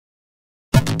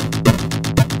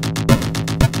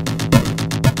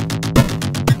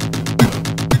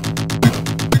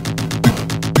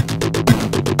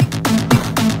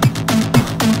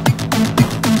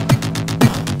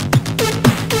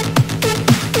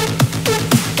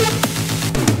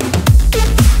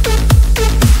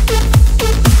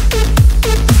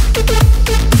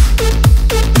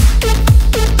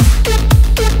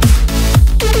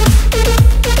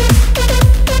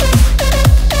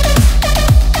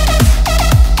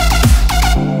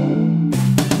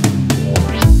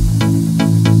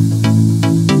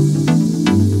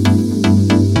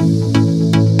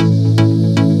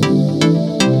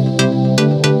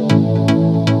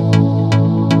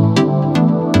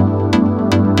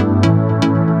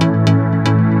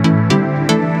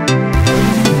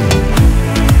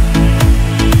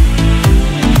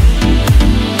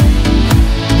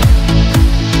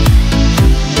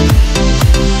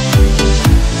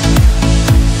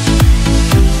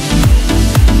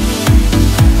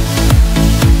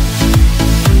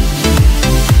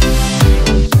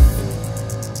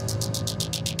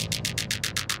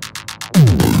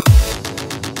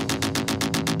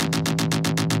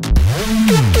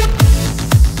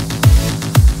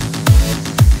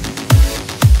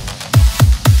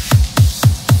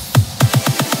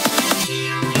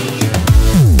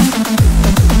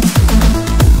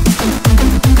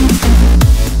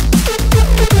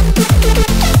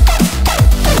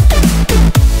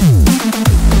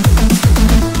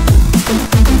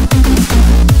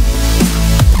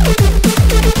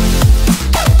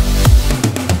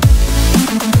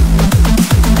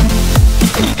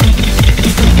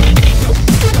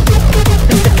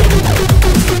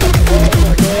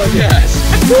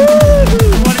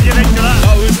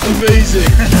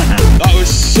That was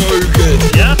so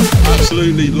good. Yeah?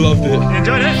 Absolutely loved it. You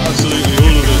enjoyed it? Absolutely, all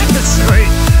of it. Sweet.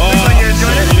 Oh, looks like you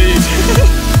enjoyed it.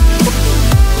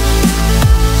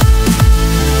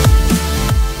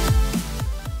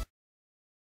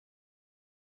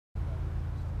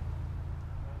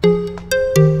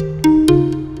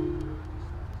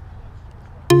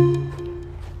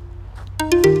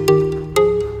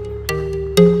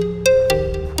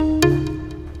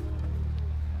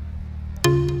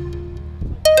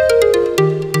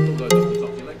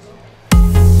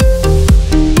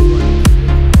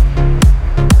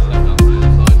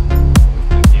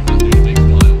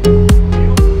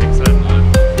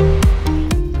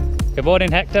 Good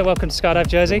morning, Hector. Welcome to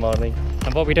Skydive.je. Good morning.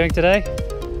 And what are we doing today?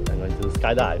 I'm going to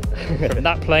skydive. From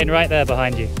that plane right there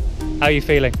behind you. How are you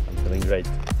feeling? I'm feeling great.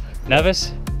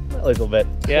 Nervous? A little bit.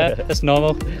 Yeah, that's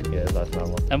normal. Yeah, that's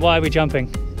normal. And why are we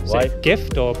jumping? Is Why? it a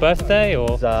gift or birthday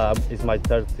or? It's my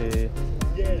 30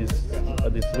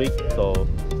 this week, so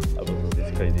I will do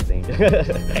this crazy thing.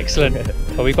 Excellent.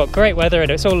 Well, we've got great weather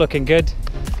and it's all looking good.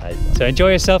 Nice. So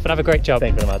enjoy yourself and have a great job.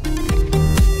 Thank you very much.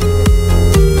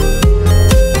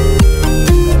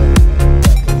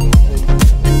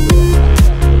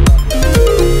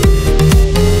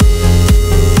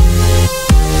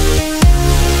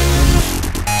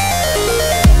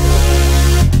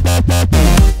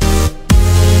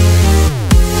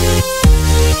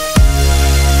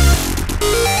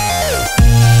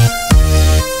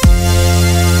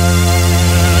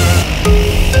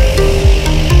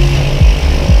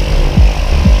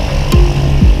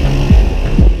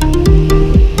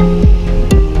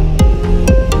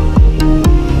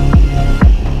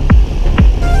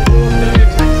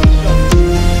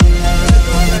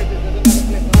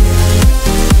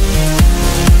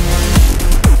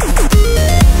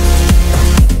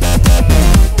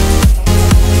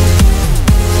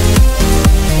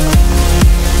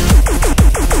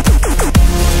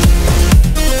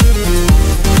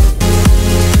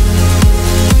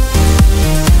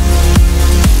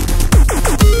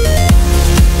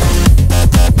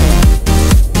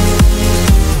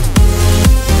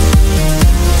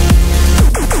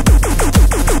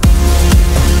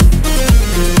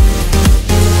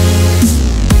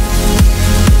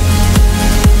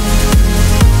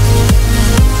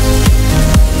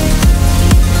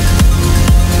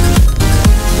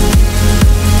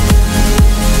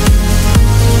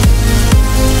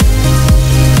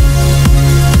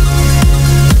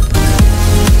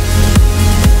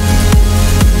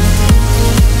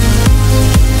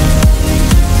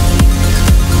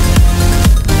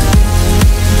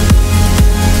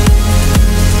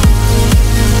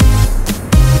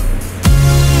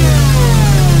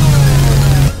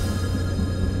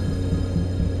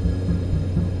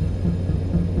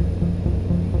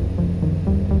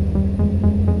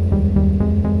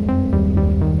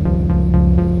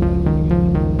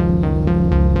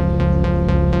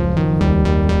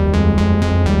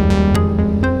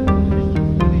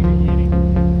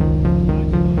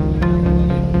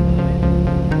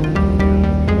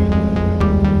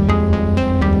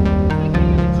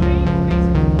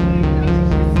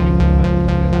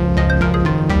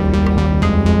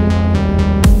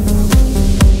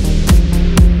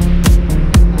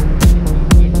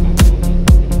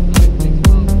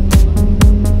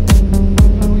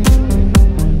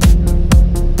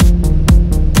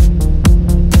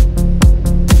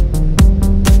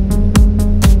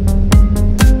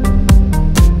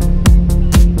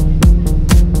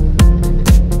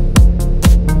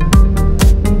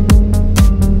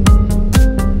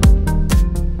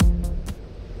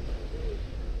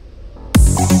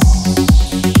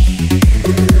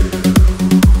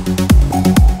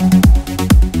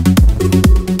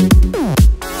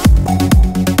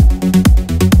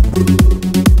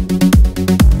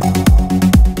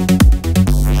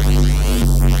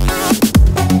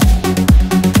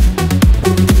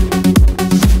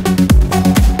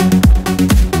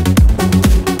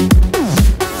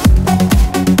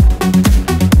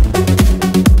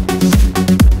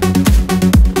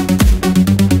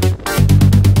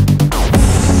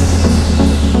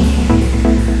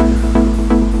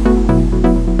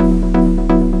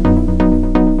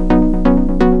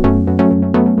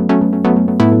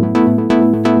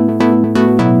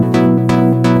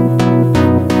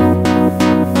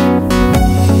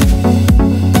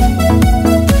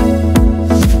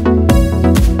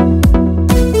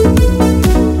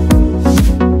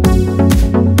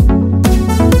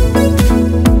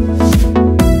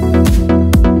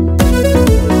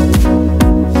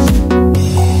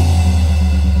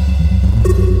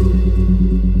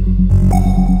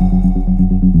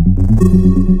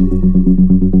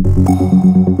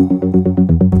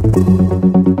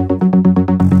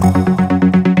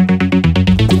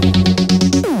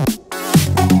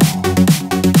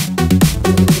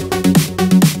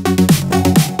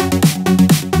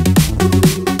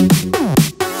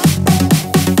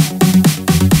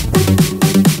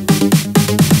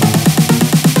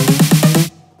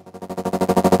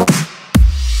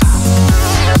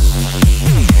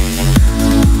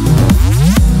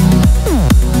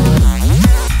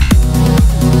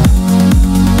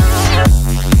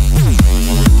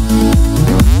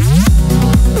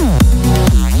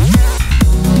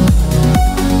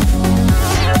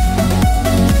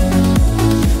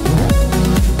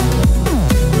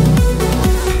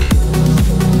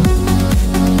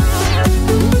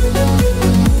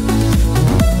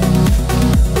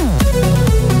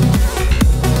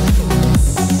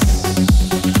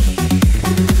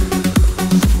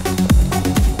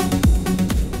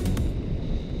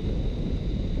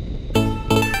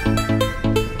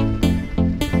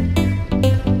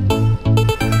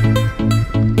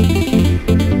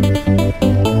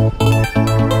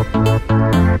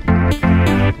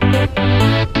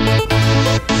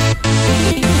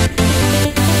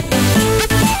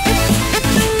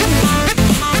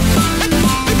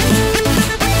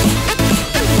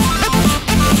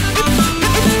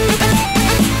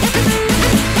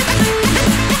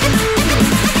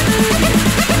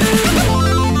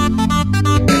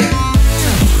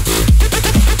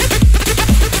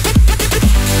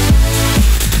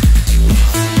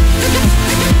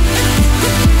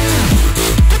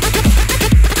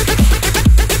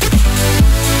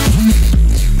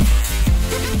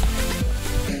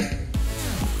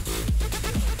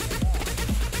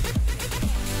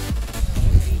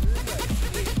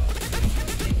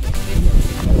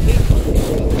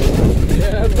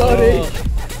 buddy.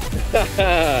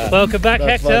 Welcome back, That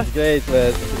Hector. was great,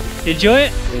 man. You enjoy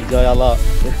it? Enjoy a lot.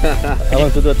 I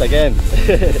want to do it again.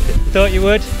 Thought you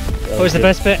would. What was the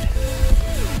best bit?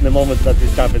 The moment that we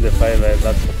jump in the fire, man,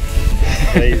 that's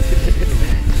crazy.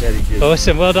 Very good.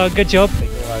 Awesome, well done, good job.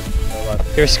 Thank you very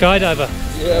much. You're a skydiver.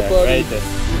 Yeah, buddy.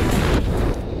 Great.